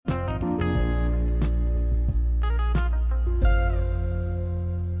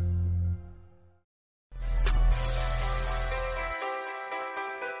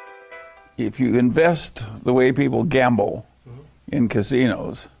if you invest the way people gamble in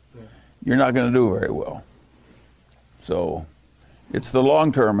casinos, you're not going to do very well. So it's the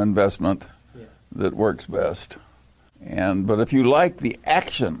long-term investment that works best. But if you like the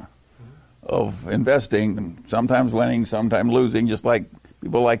action of investing, sometimes winning, sometimes losing, just like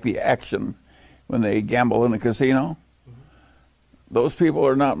people like the action when they gamble in a casino, those people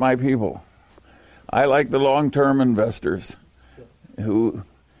are not my people. I like the long-term investors who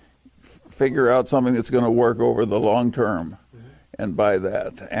figure out something that's going to work over the long term and buy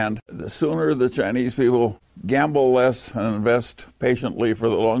that. And the sooner the Chinese people gamble less and invest patiently for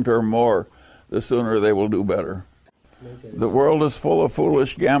the long term more, the sooner they will do better. The world is full of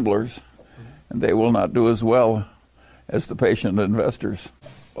foolish gamblers, and they will not do as well as the patient investors.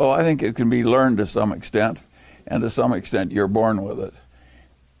 Well, I think it can be learned to some extent, and to some extent you're born with it.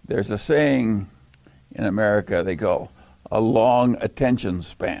 There's a saying in America they call a long attention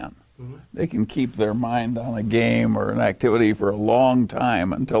span. They can keep their mind on a game or an activity for a long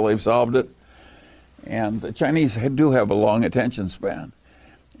time until they've solved it. And the Chinese do have a long attention span.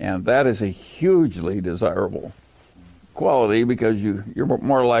 And that is a hugely desirable quality because you're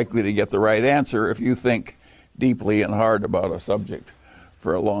more likely to get the right answer if you think deeply and hard about a subject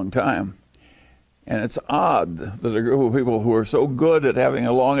for a long time. And it's odd that a group of people who are so good at having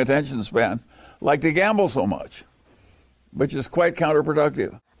a long attention span like to gamble so much, which is quite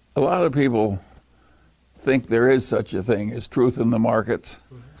counterproductive. A lot of people think there is such a thing as truth in the markets,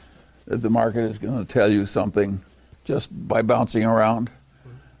 that the market is going to tell you something just by bouncing around.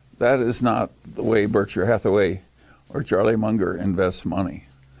 That is not the way Berkshire Hathaway or Charlie Munger invests money.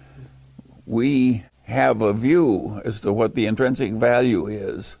 We have a view as to what the intrinsic value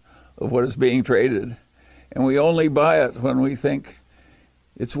is of what is being traded, and we only buy it when we think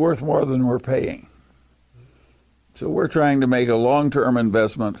it's worth more than we're paying. So we're trying to make a long-term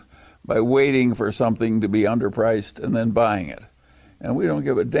investment by waiting for something to be underpriced and then buying it. And we don't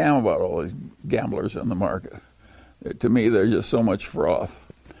give a damn about all these gamblers in the market. To me, they're just so much froth.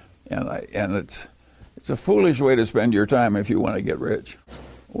 And it's a foolish way to spend your time if you want to get rich.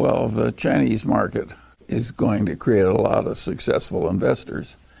 Well, the Chinese market is going to create a lot of successful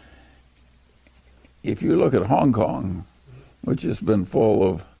investors. If you look at Hong Kong, which has been full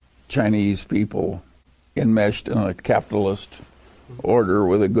of Chinese people enmeshed in a capitalist order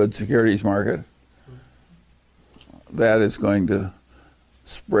with a good securities market, that is going to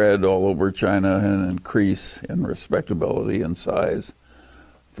spread all over China and increase in respectability and size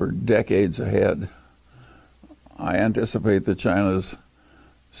for decades ahead. I anticipate that China's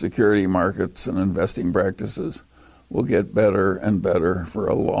security markets and investing practices will get better and better for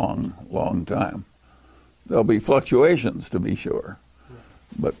a long, long time. There'll be fluctuations, to be sure,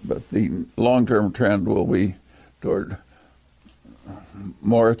 but the long-term trend will be toward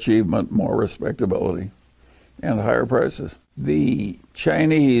more achievement, more respectability, and higher prices. The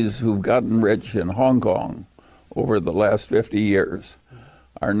Chinese who've gotten rich in Hong Kong over the last 50 years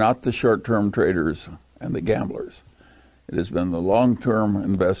are not the short-term traders and the gamblers. It has been the long-term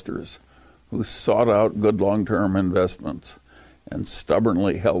investors who sought out good long-term investments and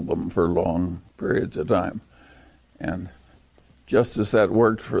stubbornly held them for long periods of time. And just as that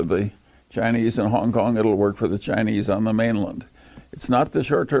worked for the Chinese in Hong Kong, it'll work for the Chinese on the mainland. It's not the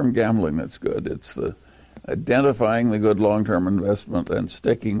short-term gambling that's good. It's the identifying the good long-term investment and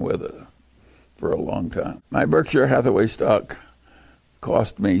sticking with it for a long time. My Berkshire Hathaway stock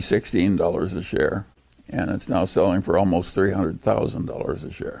cost me $16 a share, and it's now selling for almost $300,000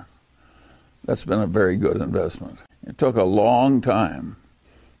 a share. That's been a very good investment. It took a long time,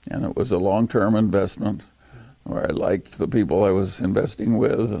 and it was a long-term investment where I liked the people I was investing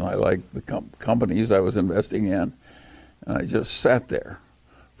with, and I liked the companies I was investing in, and I just sat there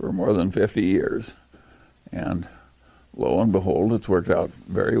for more than 50 years. And lo and behold, it's worked out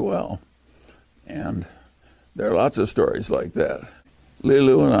very well. And there are lots of stories like that.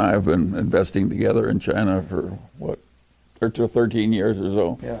 Lilu and I have been investing together in China for, 13 years or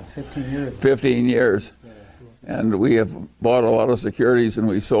so? Yeah, 15 years. 15 years. And we have bought a lot of securities and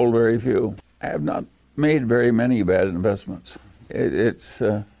we've sold very few. I have not made very many bad investments.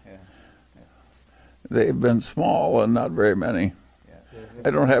 They've been small and not very many.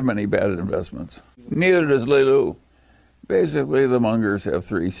 I don't have many bad investments. Neither does Lilu. Basically, the Mungers have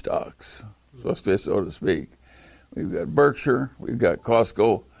three stocks, so to speak. We've got Berkshire, we've got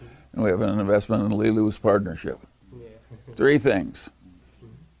Costco, and we have an investment in Lilu's partnership. Three things.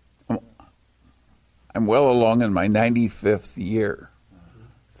 I'm well along in my 95th year.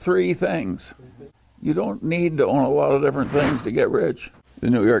 Three things. You don't need to own a lot of different things to get rich. The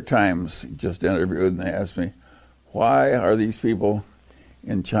New York Times just interviewed and they asked me, why are these people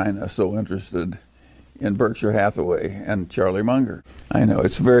in China so interested in Berkshire Hathaway and Charlie Munger. I know,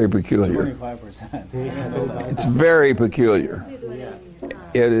 it's very peculiar. 25%. It's very peculiar.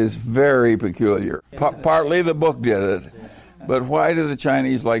 It is very peculiar. Partly the book did it, but why do the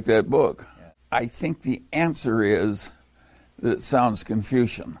Chinese like that book? I think the answer is that it sounds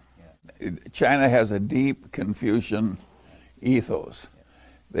Confucian. China has a deep Confucian ethos.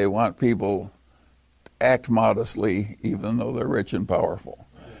 They want people to act modestly even though they're rich and powerful.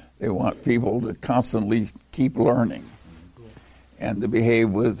 They want people to constantly keep learning and to behave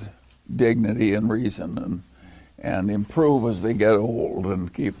with dignity and reason and improve as they get old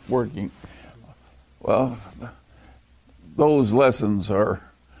and keep working. Well, those lessons are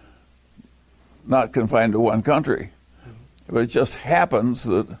not confined to one country. But it just happens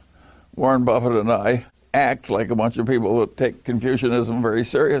that Warren Buffett and I act like a bunch of people that take Confucianism very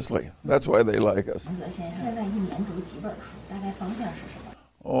seriously. That's why they like us.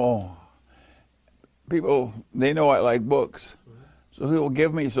 Oh, people, they know I like books. So he'll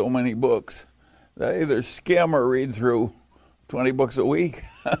give me so many books that I either skim or read through 20 books a week.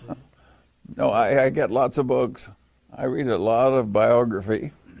 No, I get lots of books. I read a lot of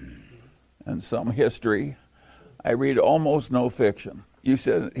biography and some history. I read almost no fiction. You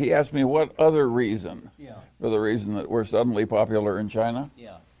said, he asked me what other reason for the reason that we're suddenly popular in China?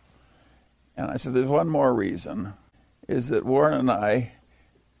 Yeah. And I said, there's one more reason, is that Warren and I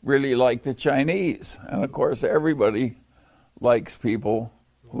really like the Chinese. And of course, everybody likes people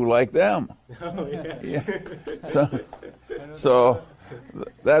who like them. Oh, yeah. So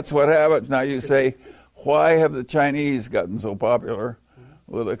that's what happens. Now you say, why have the Chinese gotten so popular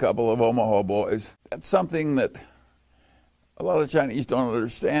with a couple of Omaha boys? That's something that a lot of Chinese don't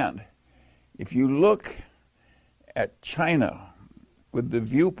understand. If you look at China with the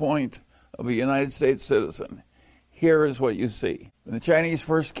viewpoint of a United States citizen, here is what you see. When the Chinese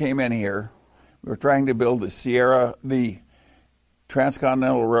first came in here, we were trying to build the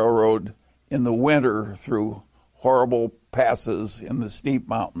Transcontinental Railroad in the winter through horrible passes in the steep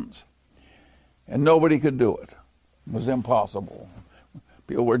mountains. And nobody could do it. It was impossible.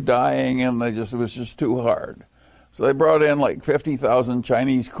 People were dying and it was just too hard. So they brought in like 50,000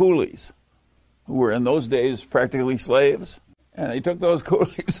 Chinese coolies who were in those days practically slaves. And they took those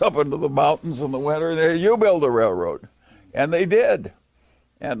coolies up into the mountains in the winter and they said, you build a railroad. And they did.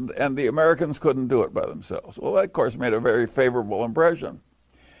 And the Americans couldn't do it by themselves. Well, that, of course, made a very favorable impression.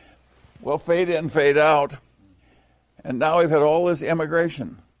 Well, fade in, fade out. And now we've had all this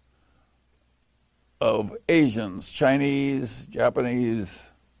immigration of Asians, Chinese, Japanese,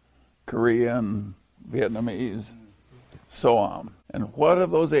 Korean, Vietnamese, so on. And what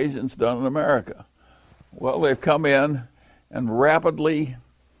have those Asians done in America? Well, they've come in and rapidly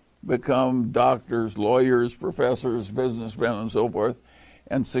become doctors, lawyers, professors, businessmen, and so forth,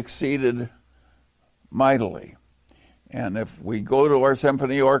 and succeeded mightily. And if we go to our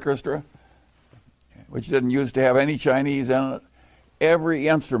symphony orchestra, which didn't used to have any Chinese in it, every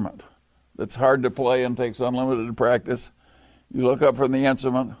instrument that's hard to play and takes unlimited practice, you look up from the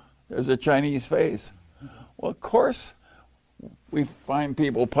instrument, there's a Chinese face. Well, of course, we find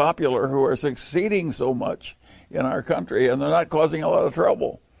people popular who are succeeding so much in our country, and they're not causing a lot of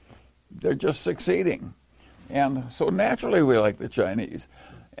trouble. They're just succeeding. And so naturally we like the Chinese.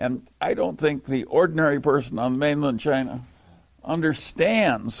 And I don't think the ordinary person on mainland China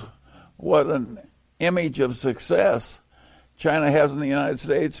understands what an image of success China has in the United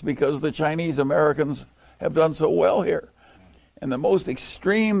States because the Chinese Americans have done so well here. And the most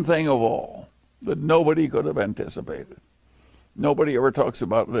extreme thing of all that nobody could have anticipated, nobody ever talks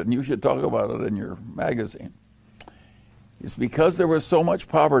about it, and you should talk about it in your magazine, is because there was so much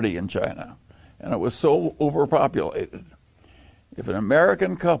poverty in China and it was so overpopulated. If an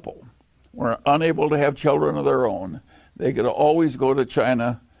American couple were unable to have children of their own, they could always go to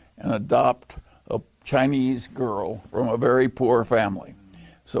China and adopt a Chinese girl from a very poor family.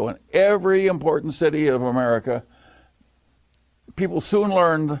 So in every important city of America, people soon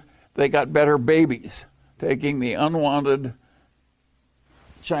learned they got better babies, taking the unwanted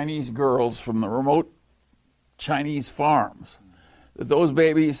Chinese girls from the remote Chinese farms. That those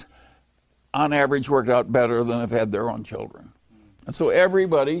babies, on average, worked out better than if had their own children. And so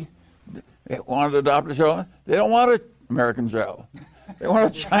everybody wanted to adopt a child. They don't want an American child. They want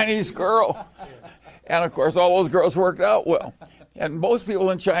a Chinese girl. And, of course, all those girls worked out well. And most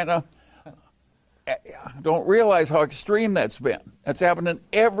people in China don't realize how extreme that's been. That's happened in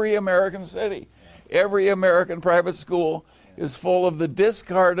every American city. Every American private school is full of the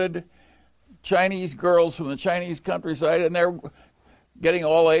discarded Chinese girls from the Chinese countryside, and they're getting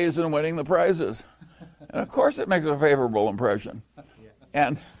all A's and winning the prizes. And, of course, it makes a favorable impression.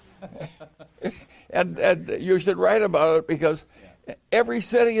 And and you should write about it because every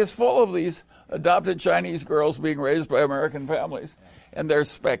city is full of these adopted Chinese girls being raised by American families, and they're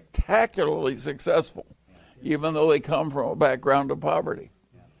spectacularly successful, even though they come from a background of poverty.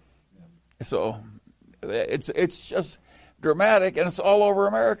 So it's just dramatic, and it's all over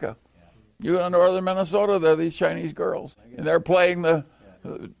America. You go to northern Minnesota, there are these Chinese girls, and they're playing the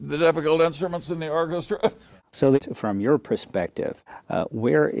difficult instruments in the orchestra. So from your perspective,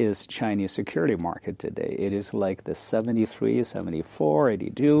 where is Chinese security market today? It is like the 73, 74,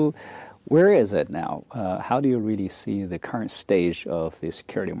 82. Where is it now? How do you really see the current stage of the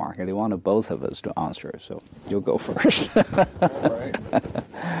security market? They wanted both of us to answer, so you'll go first. Right.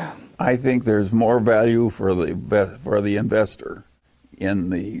 I think there's more value for the investor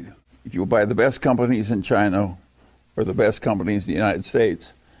if you buy the best companies in China or the best companies in the United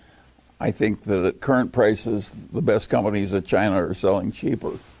States. I think that at current prices, the best companies in China are selling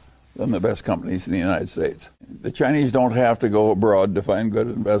cheaper than the best companies in the United States. The Chinese don't have to go abroad to find good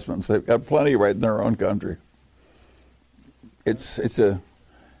investments. They've got plenty right in their own country. There's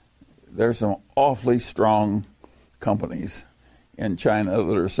some awfully strong companies in China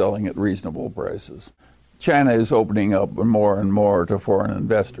that are selling at reasonable prices. China is opening up more and more to foreign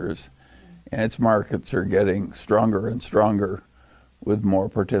investors, and its markets are getting stronger and stronger with more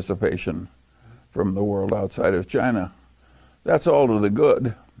participation from the world outside of China. That's all to the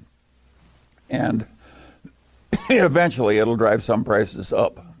good. And eventually it'll drive some prices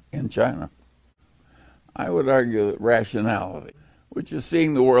up in China. I would argue that rationality, which is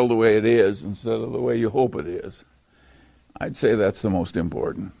seeing the world the way it is instead of the way you hope it is, I'd say that's the most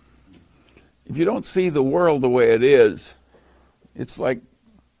important. If you don't see the world the way it is, it's like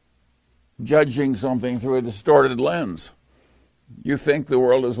judging something through a distorted lens. You think the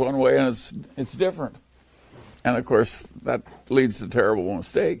world is one way and it's different. And of course, that leads to terrible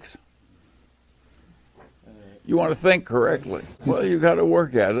mistakes. You want to think correctly. Well, you got to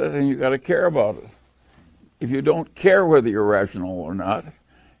work at it and you got to care about it. If you don't care whether you're rational or not,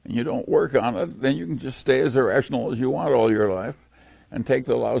 and you don't work on it, then you can just stay as irrational as you want all your life and take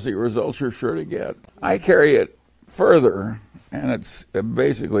the lousy results you're sure to get. I carry it further, and it's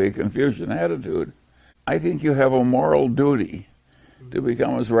basically a Confucian attitude. I think you have a moral duty to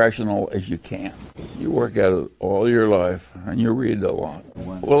become as rational as you can. You work at it all your life, and you read a lot.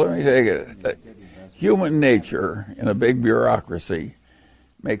 Well, let me take it. Human nature in a big bureaucracy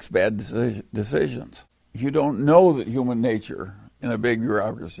makes bad decisions. If you don't know that human nature in a big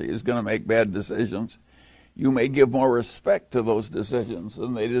bureaucracy is going to make bad decisions, you may give more respect to those decisions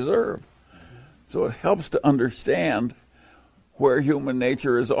than they deserve. So it helps to understand where human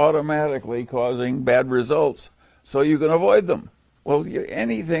nature is automatically causing bad results so you can avoid them. Well,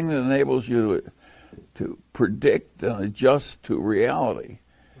 anything that enables you to predict and adjust to reality.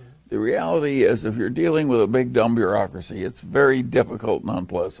 The reality is, if you're dealing with a big, dumb bureaucracy, it's very difficult and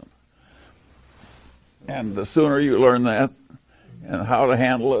unpleasant. And the sooner you learn that and how to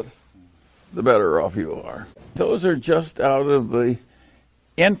handle it, the better off you are. Those are just out of the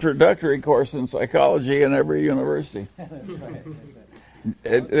introductory course in psychology in every university.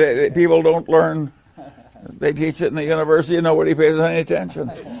 People don't learn. They teach it in the university and nobody pays any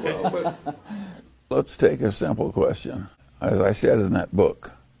attention. Well, but let's take a simple question. As I said in that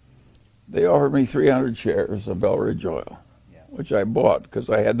book, they offered me 300 shares of Belridge Oil, which I bought because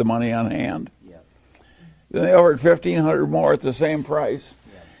I had the money on hand. Then they offered 1,500 more at the same price,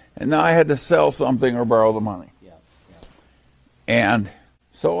 and now I had to sell something or borrow the money. And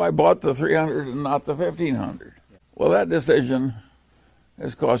so I bought the 300 and not the 1,500. Well, that decision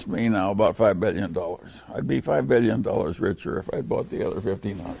has cost me now about $5 billion. I'd be $5 billion richer if I'd bought the other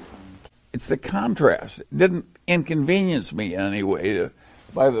 1,500. It's the contrast. It didn't inconvenience me in any way to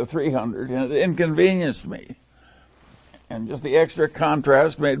buy the 300, and it inconvenienced me. And just the extra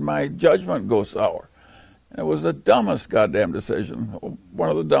contrast made my judgment go sour. And it was the dumbest goddamn decision, one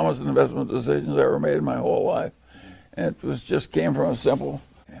of the dumbest investment decisions I ever made in my whole life. And it just came from a simple...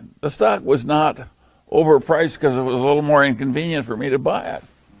 The stock was not overpriced because it was a little more inconvenient for me to buy it.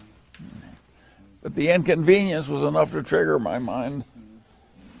 But the inconvenience was enough to trigger my mind.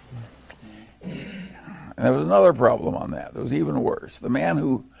 And there was another problem on that. It was even worse. The man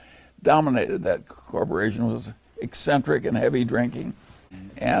who dominated that corporation was eccentric and heavy drinking.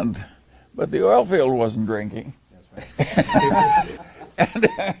 But the oil field wasn't drinking.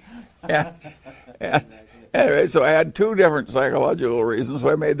 Anyway, so I had two different psychological reasons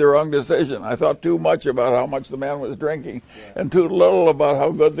why I made the wrong decision. I thought too much about how much the man was drinking and too little about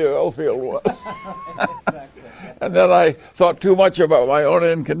how good the oil field was. And then I thought too much about my own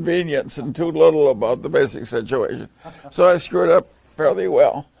inconvenience and too little about the basic situation. So I screwed up fairly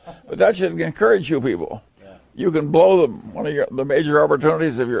well. But that should encourage you people. You can blow one of the major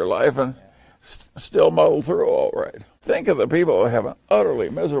opportunities of your life and still muddle through all right. Think of the people who have an utterly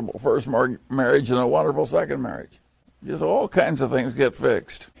miserable first marriage and a wonderful second marriage. Just all kinds of things get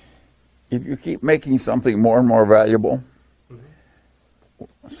fixed. If you keep making something more and more valuable,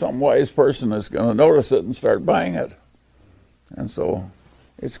 some wise person is going to notice it and start buying it. And so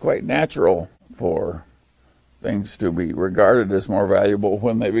it's quite natural for things to be regarded as more valuable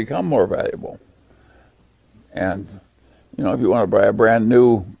when they become more valuable. And, if you want to buy a brand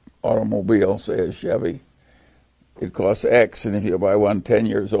new automobile, say a Chevy, it costs X, and if you buy one 10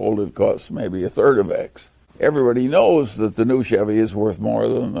 years old, it costs maybe a third of X. Everybody knows that the new Chevy is worth more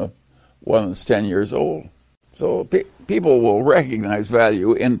than the one that's 10 years old. So people will recognize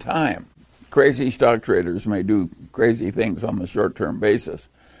value in time. Crazy stock traders may do crazy things on the short-term basis,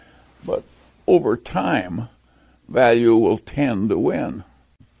 but over time, value will tend to win.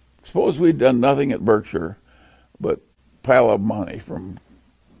 Suppose we'd done nothing at Berkshire but pile up money from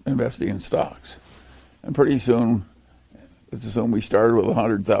investing in stocks. And pretty soon, let's assume we started with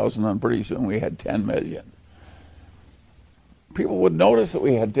 100,000, and pretty soon we had 10 million. People would notice that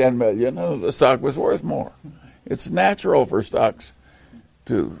we had 10 million and the stock was worth more. It's natural for stocks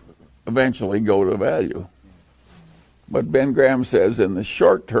to eventually go to value. But Ben Graham says in the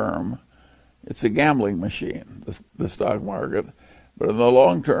short term, it's a gambling machine, the stock market. But in the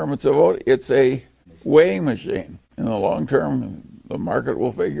long term, it's a weighing machine. In the long term, the market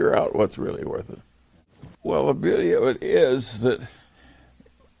will figure out what's really worth it. Well, the beauty of it is that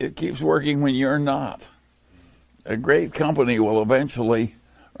it keeps working when you're not. A great company will eventually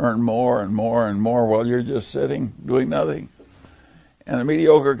earn more and more and more while you're just sitting doing nothing. And a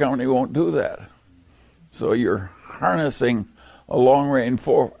mediocre company won't do that. So you're harnessing a long-range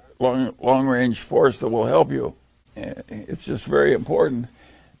force that will help you. It's just very important.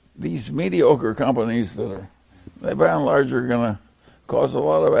 These mediocre companies they by and large are going to cause a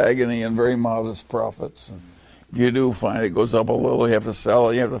lot of agony and very modest profits. If you do find it goes up a little, you have to sell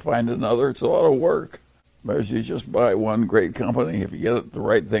it, you have to find another. It's a lot of work. Whereas you just buy one great company, if you get the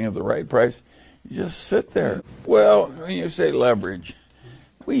right thing at the right price, you just sit there. Well, when you say leverage,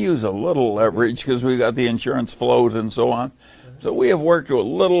 we use a little leverage because we got the insurance float and so on. So we have worked a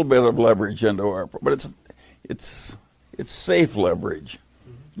little bit of leverage into but it's safe leverage.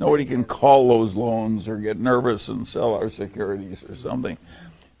 Nobody can call those loans or get nervous and sell our securities or something.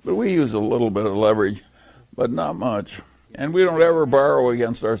 But we use a little bit of leverage, but not much. And we don't ever borrow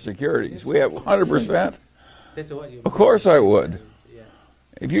against our securities. We have 100%. Of course I would.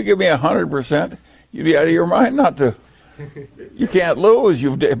 If you give me 100%, you'd be out of your mind not to. You can't lose.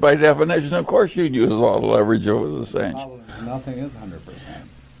 By definition, of course, you'd use a lot of leverage over the cinch. Nothing is 100%.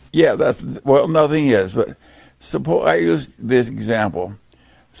 Yeah, nothing is. But suppose I use this example.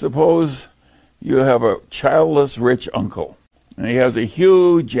 Suppose you have a childless rich uncle, and he has a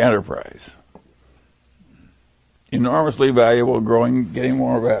huge enterprise, enormously valuable, growing, getting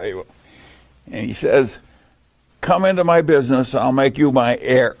more valuable. And he says, come into my business, I'll make you my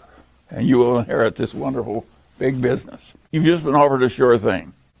heir, and you will inherit this wonderful big business. You've just been offered a sure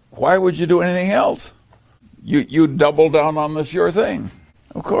thing. Why would you do anything else? You'd double down on the sure thing.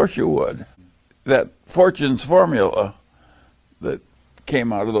 Of course you would. That fortune's formula that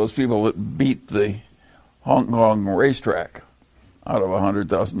came out of those people that beat the Hong Kong racetrack out of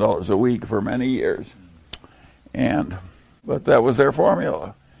 $100,000 a week for many years. But that was their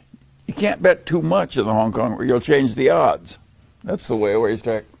formula. You can't bet too much in the Hong Kong, or you'll change the odds. That's the way a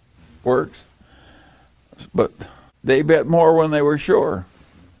racetrack works. But they bet more when they were sure,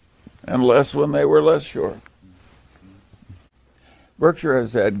 and less when they were less sure. Berkshire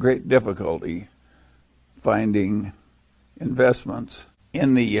has had great difficulty finding investments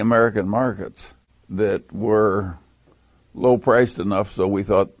in the American markets that were low-priced enough so we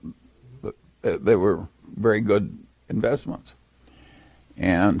thought that they were very good investments.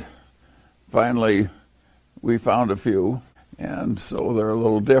 And finally, we found a few, and so they're a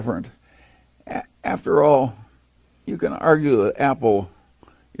little different. After all, you can argue that Apple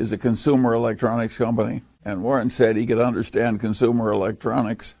is a consumer electronics company, and Warren said he could understand consumer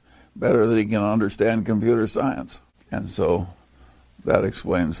electronics better than he can understand computer science. And so that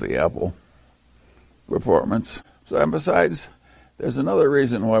explains the Apple performance. And besides, there's another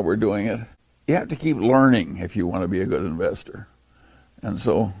reason why we're doing it. You have to keep learning if you want to be a good investor. And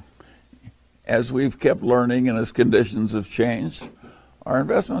so as we've kept learning and as conditions have changed, our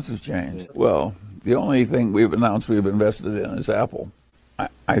investments have changed. Well, the only thing we've announced we've invested in is Apple.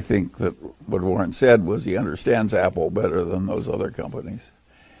 I think that what Warren said was he understands Apple better than those other companies.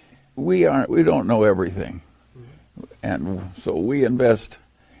 We don't know everything. And so we invest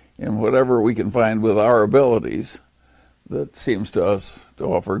in whatever we can find with our abilities that seems to us to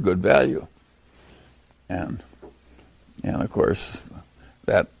offer good value. And of course,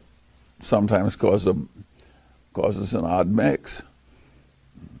 that sometimes causes an odd mix.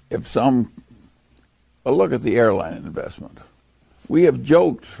 Look at the airline investment. We have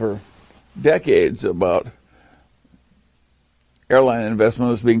joked for decades about airline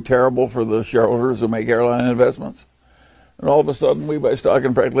investment as being terrible for the shareholders who make airline investments. And all of a sudden, we buy stock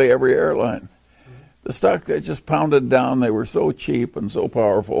in practically every airline. The stock just pounded down. They were so cheap and so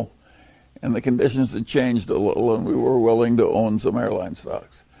powerful. And the conditions had changed a little, and we were willing to own some airline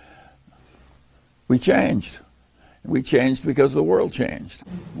stocks. We changed. We changed because the world changed.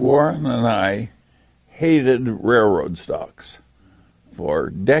 Warren and I hated railroad stocks for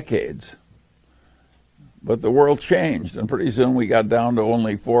decades. But the world changed, and pretty soon we got down to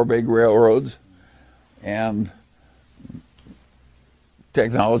only 4 big railroads, and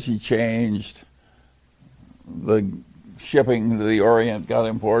technology changed. The shipping to the Orient got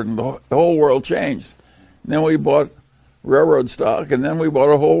important. The whole world changed. And then we bought railroad stock, and then we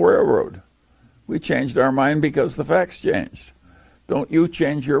bought a whole railroad. We changed our mind because the facts changed. Don't you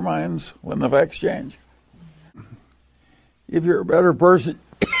change your minds when the facts change? If you're a better person,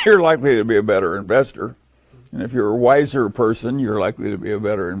 you're likely to be a better investor. And if you're a wiser person, you're likely to be a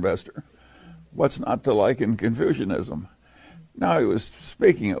better investor. What's not to like in Confucianism? Now, he was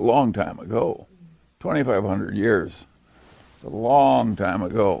speaking a long time ago, 2,500 years, a long time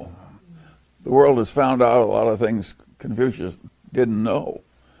ago. The world has found out a lot of things Confucius didn't know.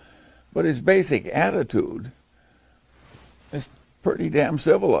 But his basic attitude is pretty damn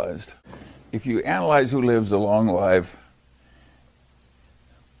civilized. If you analyze who lives a long life,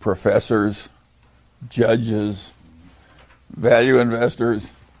 professors, judges, value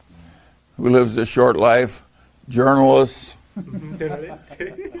investors, who lives a short life, journalists,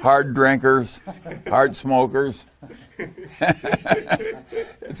 hard drinkers, hard smokers.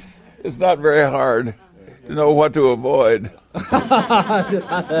 It's not very hard to know what to avoid.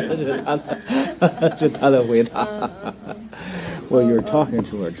 Well, you're talking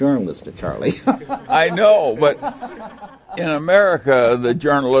to a journalist, Charlie. I know, but in America, the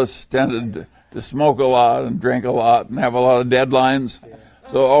journalists tended to smoke a lot and drink a lot and have a lot of deadlines,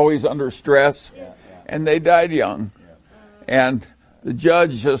 so always under stress, and they died young. And the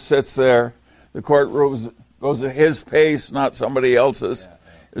judge just sits there. The courtroom goes at his pace, not somebody else's.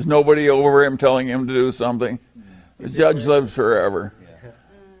 There's nobody over him telling him to do something. The judge lives forever.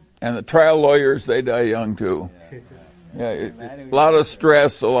 And the trial lawyers, they die young too. Yeah, a lot of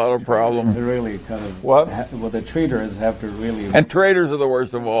stress, a lot of problems. They really kind of what? Well, the traders have to really. And traders are the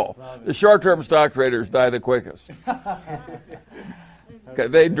worst of all. The short-term stock traders die the quickest.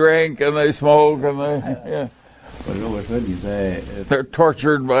 They drink and they smoke and they. Yeah. They're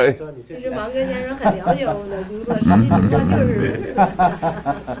tortured by.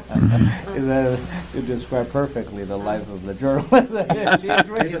 You describe perfectly the life of the journalist.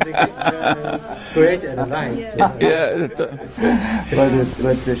 Great and nice.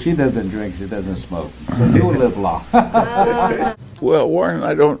 But she doesn't drink, she doesn't smoke. So you live long. Well, Warren and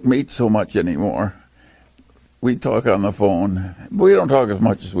I don't meet so much anymore. We talk on the phone. We don't talk as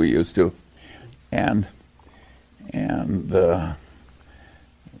much as we used to.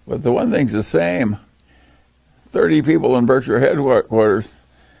 But the one thing's the same. 30 people in Berkshire headquarters.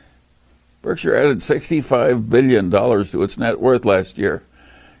 Berkshire added $65 billion to its net worth last year.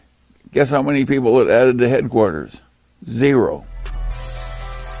 Guess how many people it added to headquarters? 0.